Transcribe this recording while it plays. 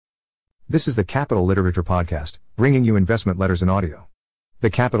This is the Capital Literature Podcast, bringing you investment letters in audio. The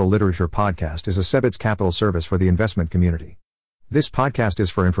Capital Literature Podcast is a CEBITS capital service for the investment community. This podcast is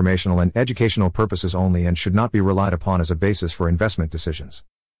for informational and educational purposes only and should not be relied upon as a basis for investment decisions.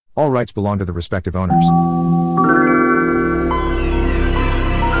 All rights belong to the respective owners.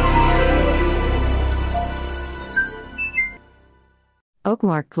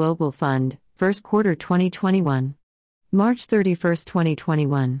 Oakmark Global Fund, First Quarter 2021. March 31,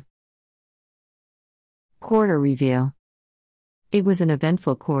 2021. Quarter Review. It was an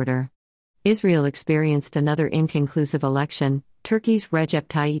eventful quarter. Israel experienced another inconclusive election, Turkey's Recep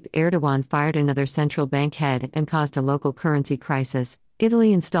Tayyip Erdogan fired another central bank head and caused a local currency crisis,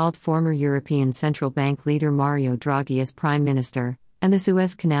 Italy installed former European Central Bank leader Mario Draghi as prime minister, and the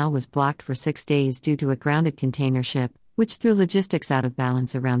Suez Canal was blocked for 6 days due to a grounded container ship, which threw logistics out of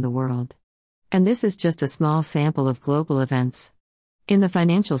balance around the world. And this is just a small sample of global events. In the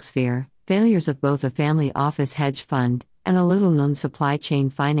financial sphere, failures of both a family office hedge fund and a little-known supply chain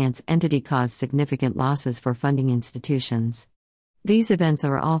finance entity caused significant losses for funding institutions. These events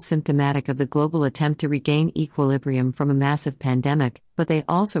are all symptomatic of the global attempt to regain equilibrium from a massive pandemic, but they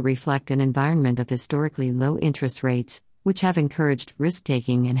also reflect an environment of historically low interest rates, which have encouraged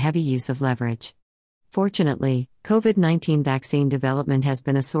risk-taking and heavy use of leverage. Fortunately, COVID-19 vaccine development has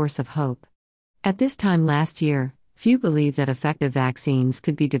been a source of hope. At this time last year, few believed that effective vaccines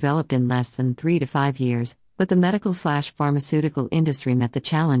could be developed in less than 3 to 5 years, but the medical/pharmaceutical industry met the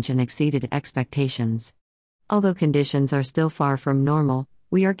challenge and exceeded expectations. Although conditions are still far from normal,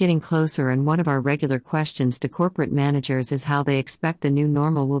 we are getting closer, and one of our regular questions to corporate managers is how they expect the new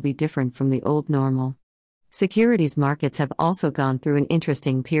normal will be different from the old normal. Securities markets have also gone through an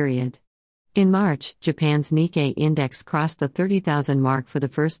interesting period. In March, Japan's Nikkei index crossed the 30,000 mark for the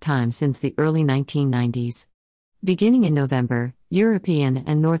first time since the early 1990s. Beginning in November, European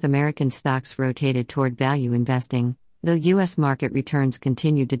and North American stocks rotated toward value investing, though U.S. market returns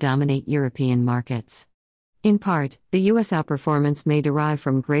continued to dominate European markets. In part, the U.S. outperformance may derive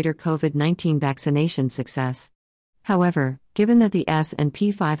from greater COVID-19 vaccination success. However, given that the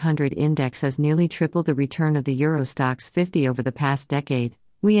S&P 500 index has nearly tripled the return of the Euro Stoxx 50 over the past decade,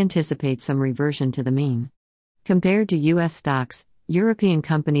 we anticipate some reversion to the mean. Compared to U.S. stocks, European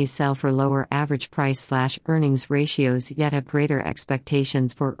companies sell for lower average price/earnings ratios yet have greater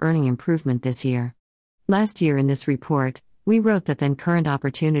expectations for earning improvement this year. Last year in this report, we wrote that then current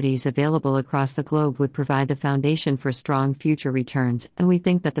opportunities available across the globe would provide the foundation for strong future returns, and we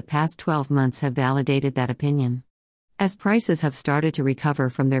think that the past 12 months have validated that opinion. As prices have started to recover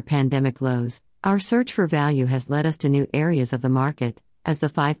from their pandemic lows, our search for value has led us to new areas of the market, as the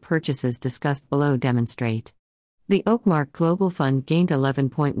 5 purchases discussed below demonstrate. The Oakmark Global Fund gained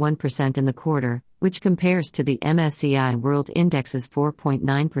 11.1% in the quarter, which compares to the MSCI World Index's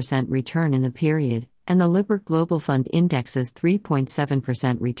 4.9% return in the period, and the Lipper Global Fund Index's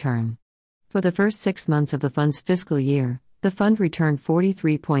 3.7% return. For the first 6 months of the fund's fiscal year, the fund returned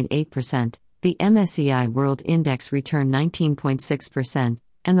 43.8%, the MSCI World Index returned 19.6%,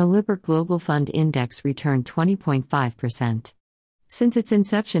 and the Lipper Global Fund Index returned 20.5%. Since its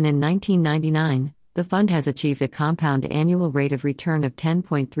inception in 1999, the fund has achieved a compound annual rate of return of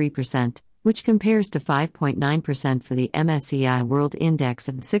 10.3%, which compares to 5.9% for the MSCI World Index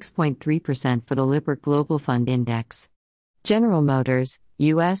and 6.3% for the Lipper Global Fund Index. General Motors,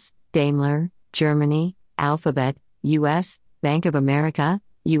 U.S., Daimler, Germany, Alphabet, U.S., Bank of America,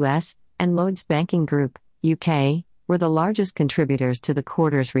 U.S., and Lloyds Banking Group, UK, were the largest contributors to the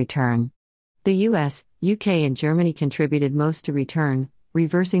quarter's return. The U.S., UK, and Germany contributed most to return,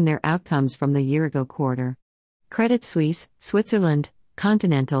 reversing their outcomes from the year-ago quarter. Credit Suisse, Switzerland,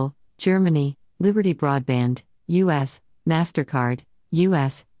 Continental, Germany, Liberty Broadband, U.S., MasterCard,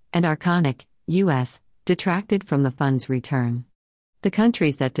 U.S., and Arconic, U.S., detracted from the fund's return. The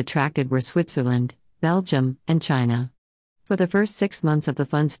countries that detracted were Switzerland, Belgium, and China. For the first 6 months of the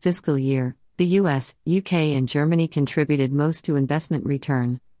fund's fiscal year, the U.S., UK, and Germany contributed most to investment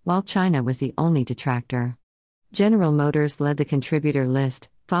return, while China was the only detractor. General Motors led the contributor list,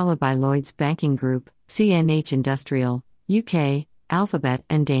 followed by Lloyds Banking Group, CNH Industrial, UK, Alphabet,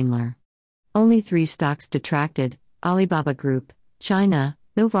 and Daimler. Only 3 stocks detracted: Alibaba Group, China,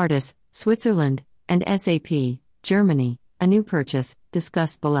 Novartis, Switzerland, and SAP, Germany, a new purchase,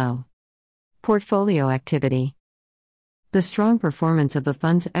 discussed below. Portfolio activity. The strong performance of the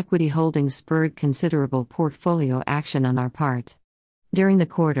fund's equity holdings spurred considerable portfolio action on our part. During the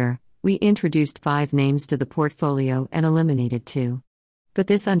quarter, we introduced 5 names to the portfolio and eliminated 2. But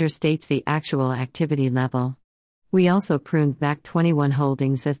this understates the actual activity level. We also pruned back 21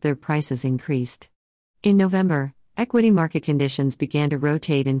 holdings as their prices increased. In November, equity market conditions began to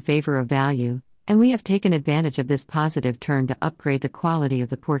rotate in favor of value, and we have taken advantage of this positive turn to upgrade the quality of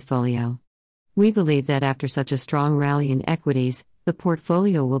the portfolio. We believe that after such a strong rally in equities, the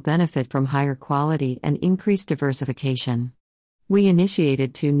portfolio will benefit from higher quality and increased diversification. We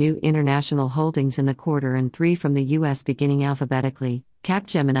initiated 2 new international holdings in the quarter and 3 from the US beginning alphabetically.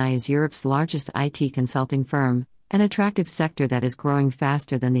 Capgemini is Europe's largest IT consulting firm, an attractive sector that is growing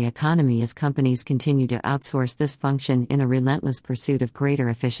faster than the economy as companies continue to outsource this function in a relentless pursuit of greater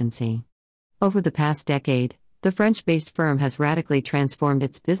efficiency. Over the past decade, the French-based firm has radically transformed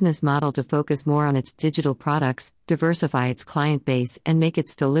its business model to focus more on its digital products, diversify its client base, and make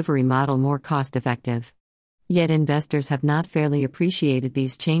its delivery model more cost-effective. Yet investors have not fairly appreciated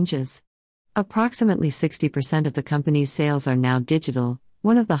these changes. Approximately 60% of the company's sales are now digital,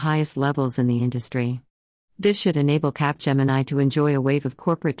 one of the highest levels in the industry. This should enable Capgemini to enjoy a wave of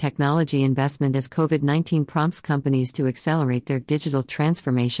corporate technology investment as COVID-19 prompts companies to accelerate their digital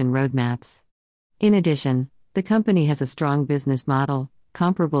transformation roadmaps. In addition, the company has a strong business model,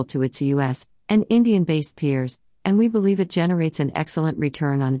 comparable to its US and Indian-based peers, and we believe it generates an excellent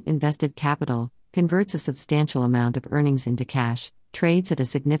return on invested capital, converts a substantial amount of earnings into cash, trades at a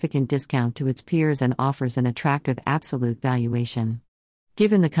significant discount to its peers, and offers an attractive absolute valuation.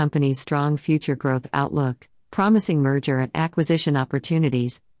 Given the company's strong future growth outlook, promising merger and acquisition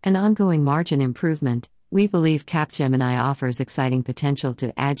opportunities, and ongoing margin improvement, we believe Capgemini offers exciting potential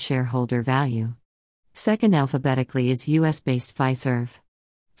to add shareholder value. Second alphabetically is US-based Fiserv.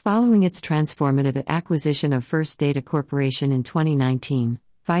 Following its transformative acquisition of First Data Corporation in 2019,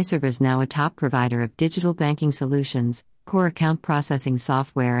 Fiserv is now a top provider of digital banking solutions, core account processing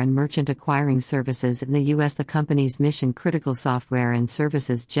software, and merchant acquiring services in the U.S. The company's mission-critical software and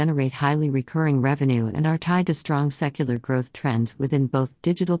services generate highly recurring revenue and are tied to strong secular growth trends within both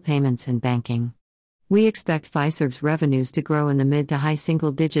digital payments and banking. We expect Fiserv's revenues to grow in the mid to high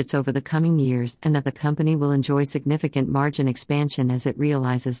single digits over the coming years, and that the company will enjoy significant margin expansion as it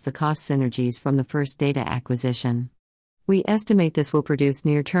realizes the cost synergies from the First Data acquisition. We estimate this will produce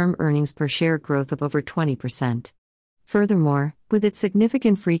near-term earnings per share growth of over 20%. Furthermore, with its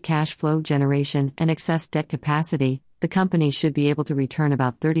significant free cash flow generation and excess debt capacity, the company should be able to return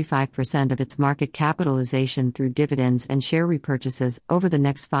about 35% of its market capitalization through dividends and share repurchases over the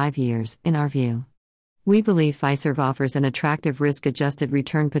next 5 years, in our view. We believe Fiserv offers an attractive risk-adjusted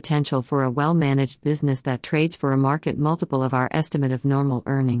return potential for a well-managed business that trades for a market multiple of our estimate of normal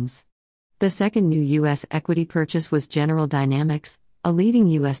earnings. The second new U.S. equity purchase was General Dynamics, a leading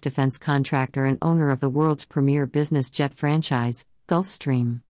U.S. defense contractor and owner of the world's premier business jet franchise,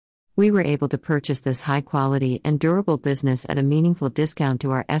 Gulfstream. We were able to purchase this high-quality and durable business at a meaningful discount to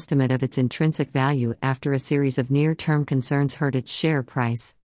our estimate of its intrinsic value after a series of near-term concerns hurt its share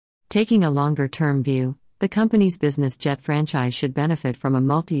price. Taking a longer-term view, the company's business jet franchise should benefit from a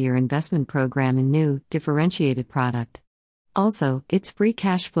multi-year investment program in new, differentiated product. Also, its free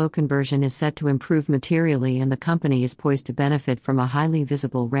cash flow conversion is set to improve materially, and the company is poised to benefit from a highly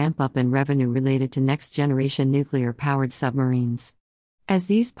visible ramp-up in revenue related to next-generation nuclear-powered submarines. As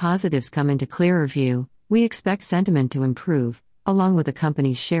these positives come into clearer view, we expect sentiment to improve, along with the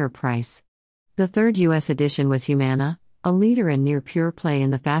company's share price. The third U.S. addition was Humana, a leader and near pure play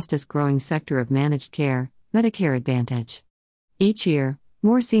in the fastest-growing sector of managed care, Medicare Advantage. Each year,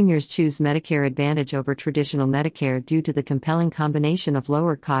 more seniors choose Medicare Advantage over traditional Medicare due to the compelling combination of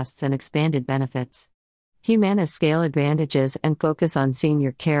lower costs and expanded benefits. Humana's scale advantages and focus on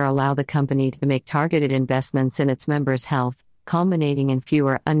senior care allow the company to make targeted investments in its members' health, culminating in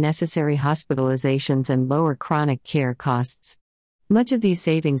fewer unnecessary hospitalizations and lower chronic care costs. Much of these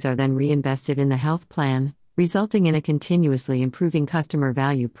savings are then reinvested in the health plan, resulting in a continuously improving customer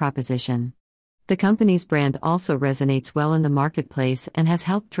value proposition. The company's brand also resonates well in the marketplace and has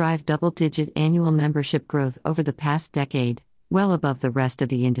helped drive double-digit annual membership growth over the past decade, well above the rest of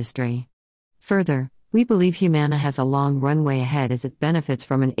the industry. Further, we believe Humana has a long runway ahead as it benefits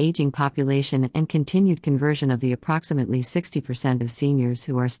from an aging population and continued conversion of the approximately 60% of seniors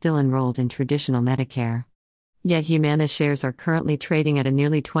who are still enrolled in traditional Medicare. Yet Humana's shares are currently trading at a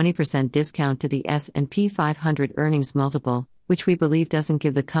nearly 20% discount to the S&P 500 earnings multiple, which we believe doesn't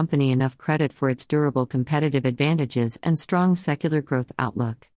give the company enough credit for its durable competitive advantages and strong secular growth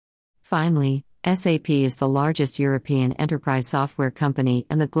outlook. Finally, SAP is the largest European enterprise software company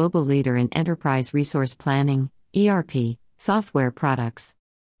and the global leader in enterprise resource planning, ERP, software products.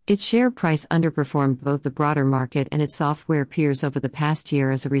 Its share price underperformed both the broader market and its software peers over the past year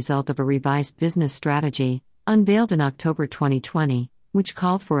as a result of a revised business strategy, unveiled in October 2020, which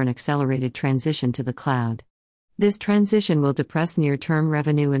called for an accelerated transition to the cloud. This transition will depress near-term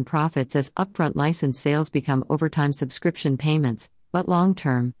revenue and profits as upfront license sales become overtime subscription payments, but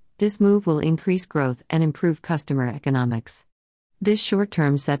long-term, this move will increase growth and improve customer economics. This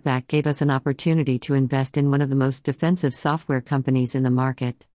short-term setback gave us an opportunity to invest in one of the most defensive software companies in the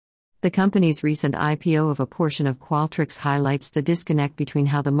market. The company's recent IPO of a portion of Qualtrics highlights the disconnect between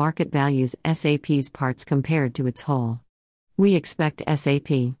how the market values SAP's parts compared to its whole. We expect SAP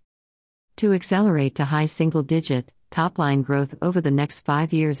to accelerate to high single-digit, top-line growth over the next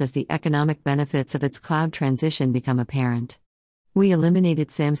 5 years as the economic benefits of its cloud transition become apparent. We eliminated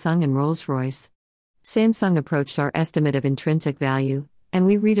Samsung and Rolls-Royce. Samsung approached our estimate of intrinsic value, and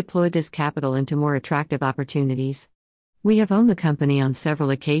we redeployed this capital into more attractive opportunities. We have owned the company on several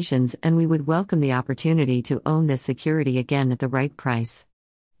occasions, and we would welcome the opportunity to own this security again at the right price.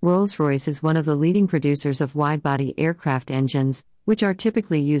 Rolls-Royce is one of the leading producers of wide-body aircraft engines, which are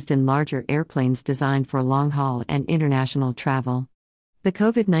typically used in larger airplanes designed for long-haul and international travel. The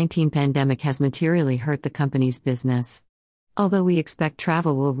COVID-19 pandemic has materially hurt the company's business. Although we expect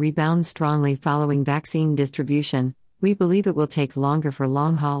travel will rebound strongly following vaccine distribution, we believe it will take longer for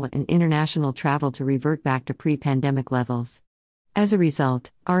long-haul and international travel to revert back to pre-pandemic levels. As a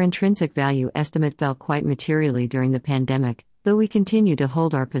result, our intrinsic value estimate fell quite materially during the pandemic, though we continue to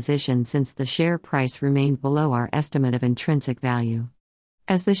hold our position since the share price remained below our estimate of intrinsic value.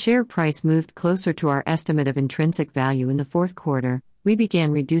 As the share price moved closer to our estimate of intrinsic value in the fourth quarter, we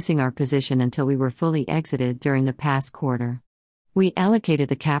began reducing our position until we were fully exited during the past quarter. We allocated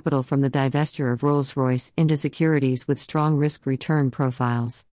the capital from the divestiture of Rolls-Royce into securities with strong risk-return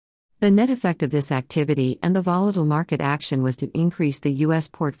profiles. The net effect of this activity and the volatile market action was to increase the U.S.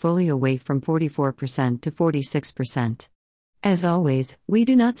 portfolio weight from 44% to 46%. As always, we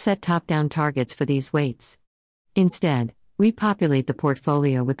do not set top-down targets for these weights. Instead, we populate the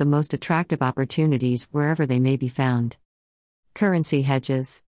portfolio with the most attractive opportunities wherever they may be found. Currency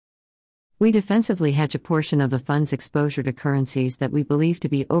hedges. We defensively hedge a portion of the fund's exposure to currencies that we believe to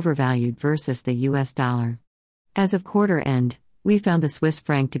be overvalued versus the US dollar. As of quarter end, we found the Swiss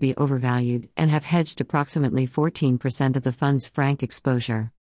franc to be overvalued and have hedged approximately 14% of the fund's franc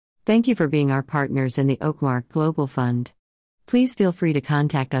exposure. Thank you for being our partners in the Oakmark Global Fund. Please feel free to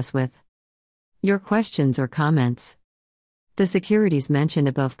contact us with your questions or comments. The securities mentioned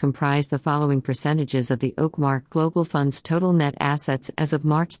above comprise the following percentages of the Oakmark Global Fund's total net assets as of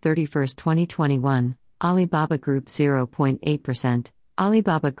March 31, 2021: Alibaba Group 0.8%,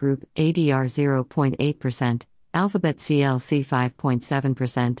 Alibaba Group ADR 0.8%, Alphabet CLC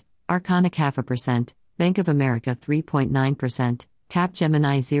 5.7%, Arcana 0.5%, Bank of America 3.9%,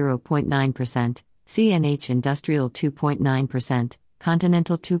 Capgemini 0.9%, CNH Industrial 2.9%,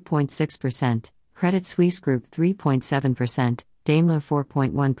 Continental 2.6%, Credit Suisse Group 3.7%, Daimler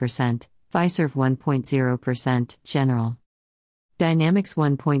 4.1%, Fiserv 1.0%, General Dynamics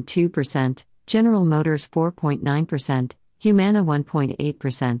 1.2%, General Motors 4.9%, Humana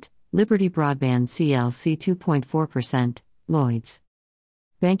 1.8%, Liberty Broadband CLC 2.4%, Lloyds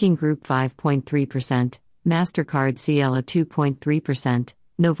Banking Group 5.3%, MasterCard CLA 2.3%,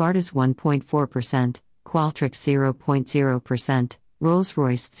 Novartis 1.4%, Qualtrics 0.0%,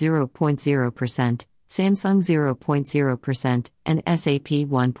 Rolls-Royce 0.0%, Samsung 0.0%, and SAP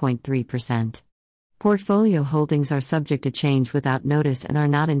 1.3%. Portfolio holdings are subject to change without notice and are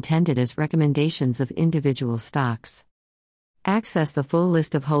not intended as recommendations of individual stocks. Access the full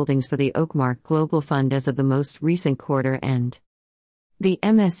list of holdings for the Oakmark Global Fund as of the most recent quarter end. The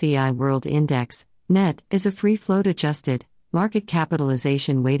MSCI World Index, NET, is a free-float adjusted, market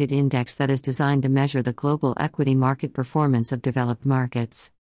capitalization weighted index that is designed to measure the global equity market performance of developed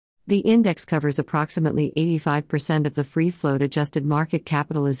markets. The index covers approximately 85% of the free-float adjusted market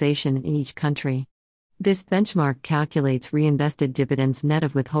capitalization in each country. This benchmark calculates reinvested dividends net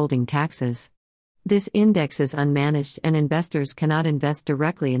of withholding taxes. This index is unmanaged and investors cannot invest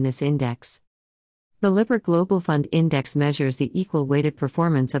directly in this index. The Lipper Global Fund Index measures the equal weighted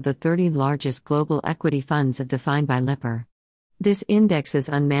performance of the 30 largest global equity funds as defined by Lipper. This index is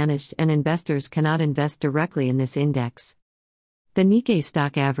unmanaged and investors cannot invest directly in this index. The Nikkei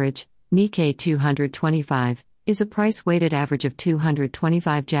Stock Average, Nikkei 225, is a price-weighted average of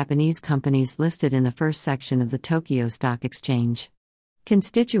 225 Japanese companies listed in the first section of the Tokyo Stock Exchange.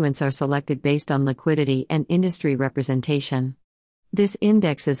 Constituents are selected based on liquidity and industry representation. This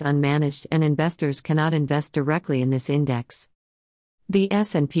index is unmanaged and investors cannot invest directly in this index. The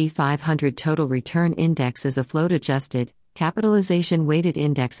S&P 500 Total Return Index is a float-adjusted, capitalization-weighted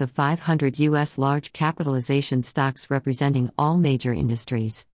index of 500 U.S. large capitalization stocks representing all major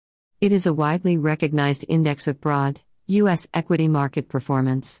industries. It is a widely recognized index of broad, U.S. equity market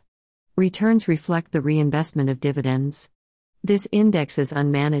performance. Returns reflect the reinvestment of dividends. This index is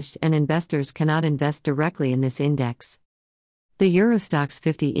unmanaged and investors cannot invest directly in this index. The Euro Stoxx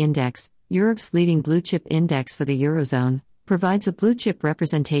 50 Index, Europe's leading blue-chip index for the Eurozone, provides a blue-chip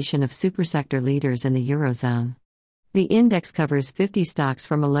representation of supersector leaders in the Eurozone. The index covers 50 stocks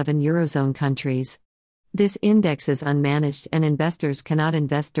from 11 Eurozone countries. This index is unmanaged and investors cannot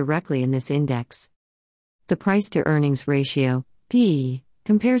invest directly in this index. The price-to-earnings ratio, PE,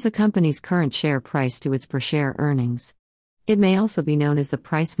 compares a company's current share price to its per-share earnings. It may also be known as the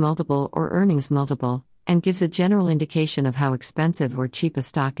price multiple or earnings multiple, and gives a general indication of how expensive or cheap a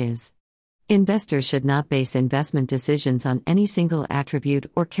stock is. Investors should not base investment decisions on any single attribute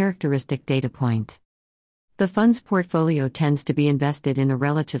or characteristic data point. The fund's portfolio tends to be invested in a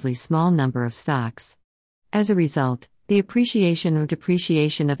relatively small number of stocks. As a result, the appreciation or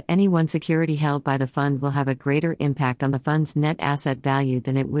depreciation of any one security held by the fund will have a greater impact on the fund's net asset value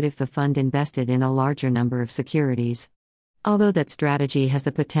than it would if the fund invested in a larger number of securities. Although that strategy has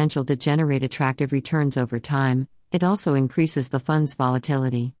the potential to generate attractive returns over time, it also increases the fund's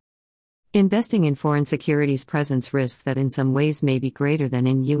volatility. Investing in foreign securities presents risks that in some ways may be greater than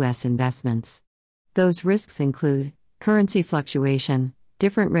in U.S. investments. Those risks include currency fluctuation,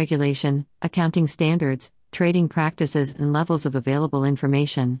 different regulation, accounting standards, trading practices and levels of available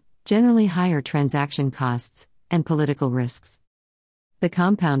information, generally higher transaction costs, and political risks. The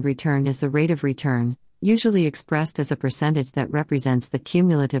compound return is the rate of return, usually expressed as a percentage that represents the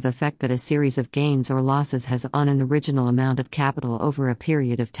cumulative effect that a series of gains or losses has on an original amount of capital over a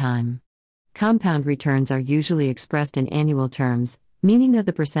period of time. Compound returns are usually expressed in annual terms, meaning that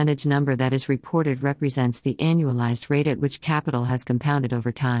the percentage number that is reported represents the annualized rate at which capital has compounded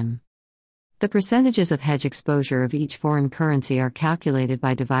over time. The percentages of hedge exposure of each foreign currency are calculated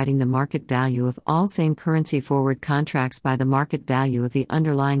by dividing the market value of all same currency forward contracts by the market value of the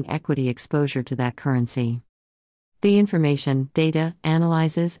underlying equity exposure to that currency. The information, data,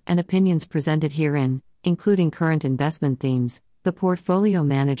 analyses, and opinions presented herein, including current investment themes, the portfolio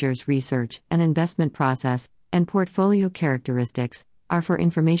manager's research and investment process, and portfolio characteristics, are for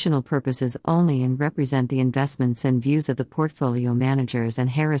informational purposes only and represent the investments and views of the portfolio managers and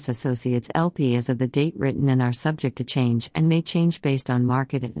Harris Associates LP as of the date written and are subject to change and may change based on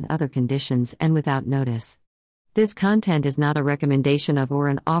market and other conditions and without notice. This content is not a recommendation of or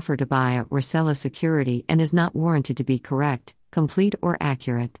an offer to buy or sell a security and is not warranted to be correct, complete, or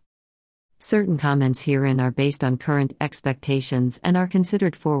accurate. Certain comments herein are based on current expectations and are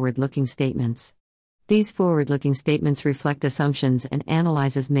considered forward-looking statements. These forward-looking statements reflect assumptions and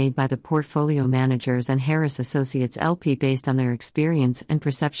analyses made by the portfolio managers and Harris Associates LP based on their experience and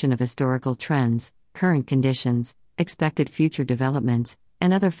perception of historical trends, current conditions, expected future developments,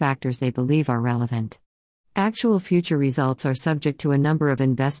 and other factors they believe are relevant. Actual future results are subject to a number of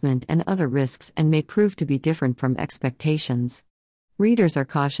investment and other risks and may prove to be different from expectations. Readers are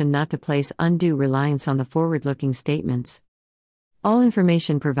cautioned not to place undue reliance on the forward-looking statements. All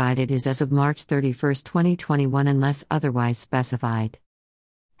information provided is as of March 31, 2021 unless otherwise specified.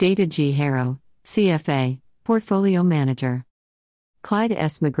 David G. Harrow, CFA, Portfolio Manager. Clyde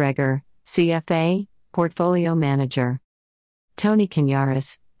S. McGregor, CFA, Portfolio Manager. Tony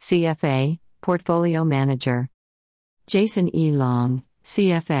Canaris, CFA, Portfolio Manager. Jason E. Long,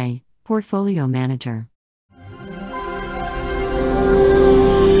 CFA, Portfolio Manager.